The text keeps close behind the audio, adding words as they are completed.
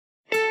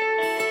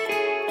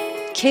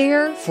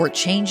Care for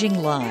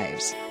changing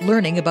lives.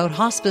 Learning about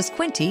Hospice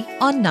Quinte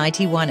on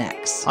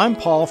 91X. I'm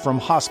Paul from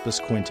Hospice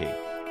Quinte.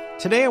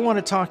 Today I want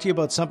to talk to you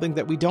about something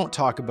that we don't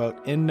talk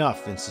about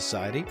enough in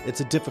society. It's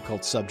a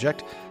difficult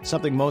subject,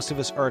 something most of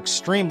us are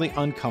extremely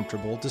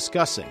uncomfortable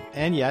discussing.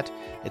 And yet,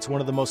 it's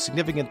one of the most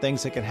significant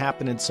things that can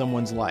happen in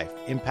someone's life,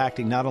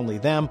 impacting not only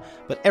them,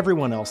 but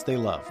everyone else they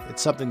love.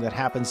 It's something that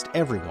happens to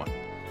everyone.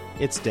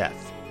 It's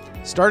death.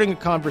 Starting a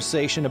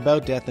conversation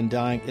about death and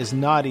dying is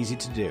not easy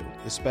to do,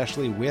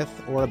 especially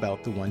with or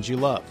about the ones you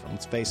love. And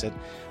let's face it,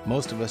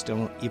 most of us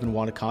don't even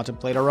want to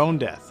contemplate our own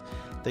death.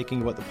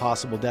 Thinking about the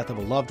possible death of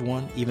a loved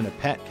one, even a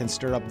pet, can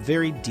stir up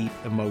very deep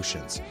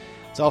emotions.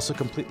 It's also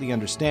completely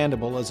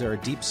understandable, as there are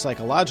deep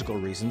psychological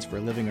reasons for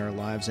living our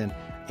lives and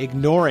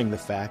ignoring the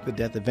fact that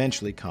death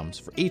eventually comes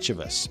for each of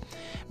us.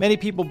 Many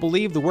people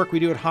believe the work we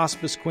do at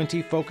Hospice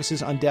Quinte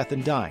focuses on death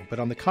and dying, but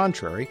on the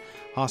contrary,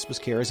 hospice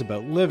care is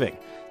about living.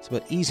 It's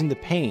about easing the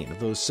pain of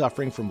those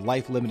suffering from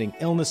life-limiting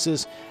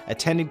illnesses,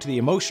 attending to the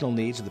emotional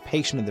needs of the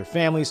patient and their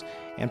families,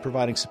 and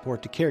providing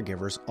support to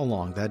caregivers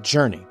along that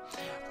journey.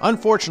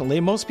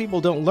 Unfortunately, most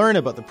people don't learn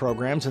about the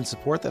programs and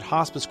support that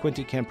Hospice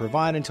Quinte can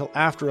provide until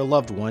after a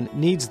loved one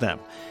needs them.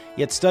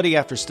 Yet study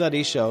after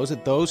study shows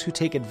that those who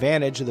take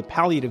advantage of the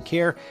palliative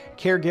care,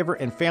 caregiver,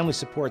 and family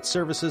support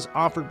services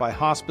offered by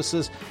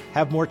hospices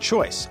have more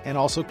choice and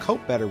also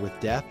cope better with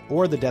death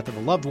or the death of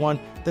a loved one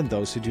than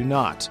those who do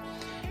not.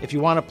 If you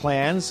want a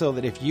plan so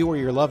that if you or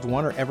your loved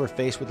one are ever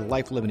faced with a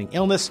life-limiting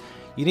illness,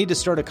 you need to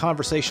start a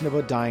conversation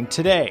about dying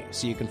today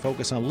so you can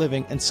focus on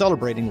living and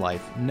celebrating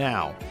life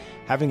now.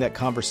 Having that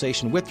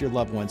conversation with your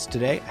loved ones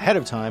today, ahead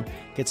of time,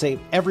 can save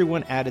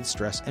everyone added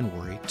stress and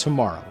worry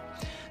tomorrow.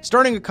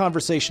 Starting a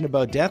conversation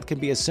about death can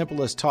be as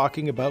simple as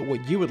talking about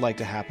what you would like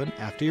to happen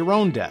after your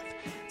own death.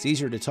 It's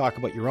easier to talk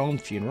about your own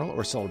funeral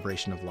or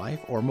celebration of life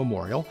or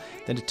memorial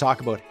than to talk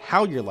about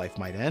how your life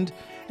might end,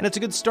 and it's a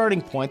good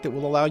starting point that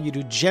will allow you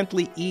to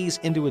gently ease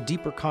into a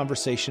deeper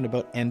conversation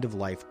about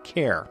end-of-life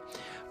care.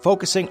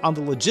 Focusing on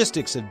the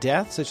logistics of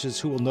death, such as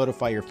who will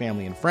notify your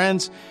family and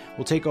friends,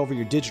 will take over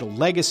your digital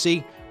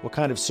legacy, what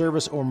kind of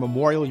service or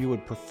memorial you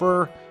would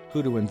prefer,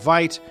 who to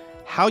invite,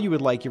 how you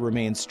would like your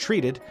remains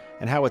treated,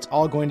 and how it's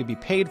all going to be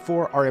paid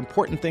for are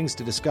important things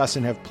to discuss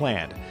and have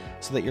planned,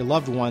 so that your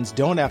loved ones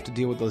don't have to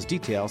deal with those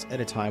details at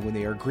a time when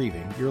they are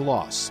grieving your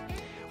loss.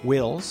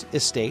 Wills,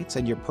 estates,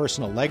 and your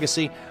personal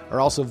legacy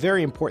are also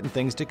very important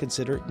things to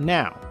consider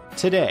now,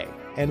 today,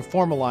 and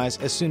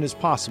formalize as soon as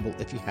possible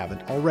if you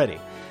haven't already.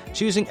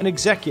 Choosing an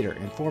executor,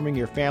 informing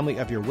your family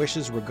of your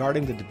wishes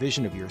regarding the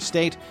division of your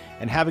estate,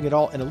 and having it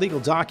all in a legal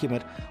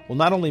document will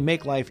not only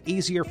make life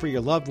easier for your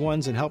loved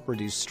ones and help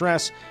reduce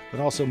stress, but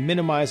also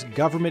minimize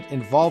government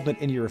involvement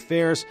in your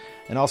affairs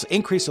and also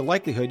increase the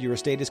likelihood your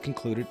estate is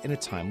concluded in a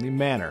timely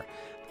manner.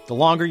 The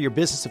longer your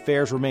business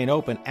affairs remain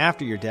open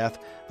after your death,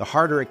 the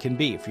harder it can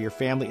be for your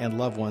family and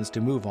loved ones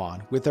to move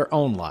on with their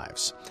own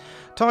lives.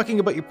 Talking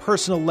about your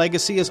personal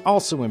legacy is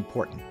also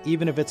important,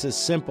 even if it's as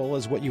simple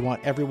as what you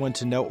want everyone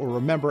to know or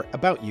remember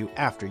about you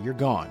after you're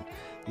gone.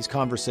 These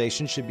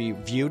conversations should be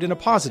viewed in a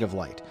positive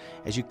light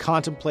as you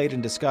contemplate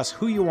and discuss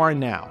who you are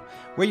now,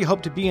 where you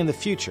hope to be in the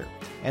future,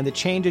 and the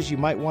changes you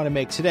might want to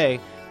make today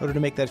in order to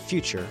make that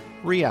future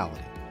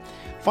reality.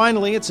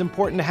 Finally, it's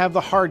important to have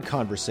the hard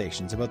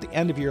conversations about the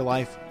end of your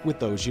life with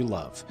those you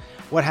love.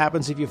 What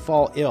happens if you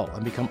fall ill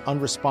and become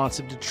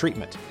unresponsive to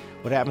treatment?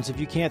 What happens if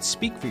you can't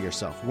speak for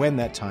yourself when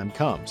that time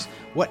comes?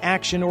 What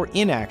action or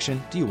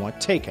inaction do you want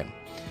taken?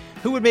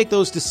 Who would make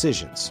those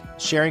decisions?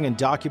 Sharing and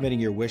documenting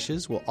your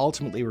wishes will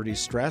ultimately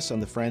reduce stress on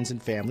the friends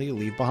and family you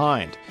leave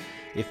behind.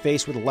 If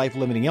faced with a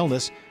life-limiting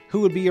illness, who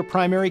would be your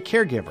primary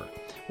caregiver?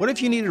 What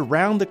if you needed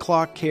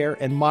round-the-clock care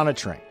and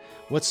monitoring?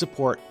 What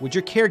support would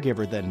your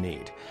caregiver then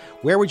need?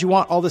 Where would you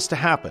want all this to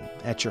happen?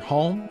 At your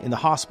home, in the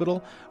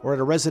hospital, or at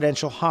a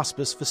residential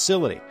hospice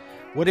facility?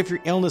 What if your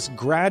illness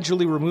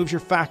gradually removes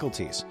your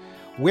faculties?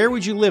 Where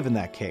would you live in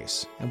that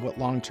case? And what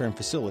long-term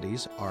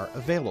facilities are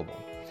available?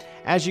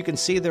 As you can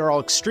see, they're all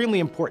extremely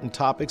important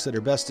topics that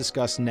are best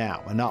discussed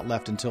now and not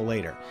left until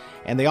later.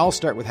 And they all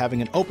start with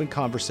having an open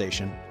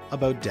conversation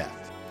about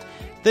death.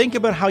 Think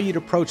about how you'd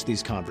approach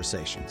these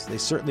conversations. They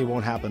certainly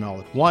won't happen all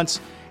at once,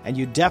 and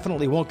you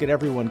definitely won't get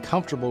everyone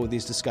comfortable with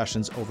these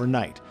discussions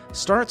overnight.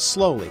 Start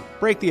slowly,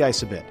 break the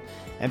ice a bit,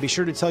 and be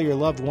sure to tell your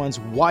loved ones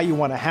why you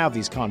want to have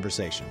these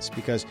conversations,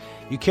 because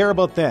you care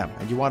about them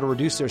and you want to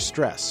reduce their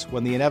stress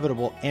when the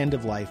inevitable end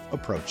of life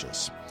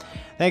approaches.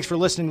 Thanks for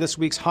listening to this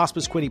week's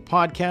Hospice Quinte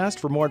podcast.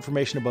 For more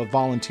information about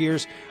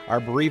volunteers, our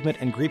bereavement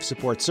and grief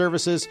support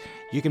services,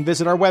 you can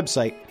visit our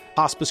website,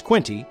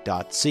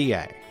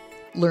 hospicequinte.ca.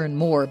 Learn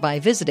more by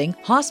visiting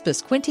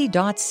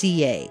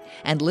hospicequinte.ca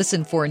and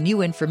listen for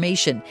new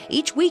information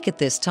each week at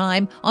this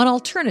time on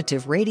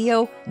Alternative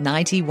Radio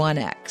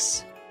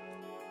 91X.